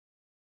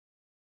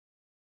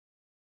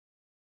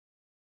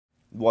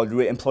what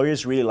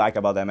employers really like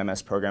about the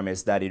MMS program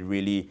is that it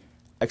really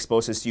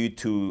exposes you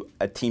to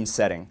a team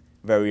setting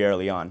very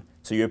early on.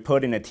 So you're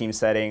put in a team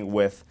setting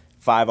with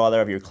 5 other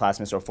of your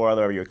classmates or 4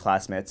 other of your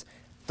classmates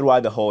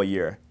throughout the whole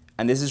year.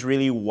 And this is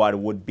really what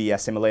would be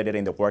assimilated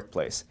in the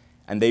workplace.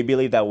 And they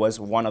believe that was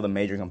one of the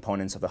major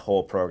components of the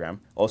whole program.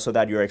 Also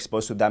that you're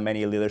exposed to that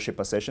many leadership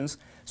positions.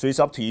 So it's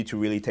up to you to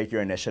really take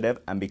your initiative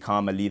and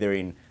become a leader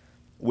in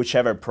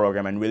whichever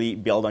program and really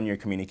build on your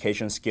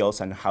communication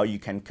skills and how you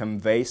can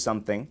convey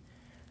something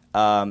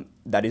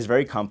that is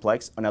very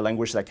complex on a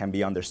language that can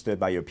be understood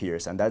by your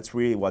peers. And that's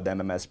really what the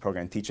MMS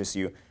program teaches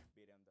you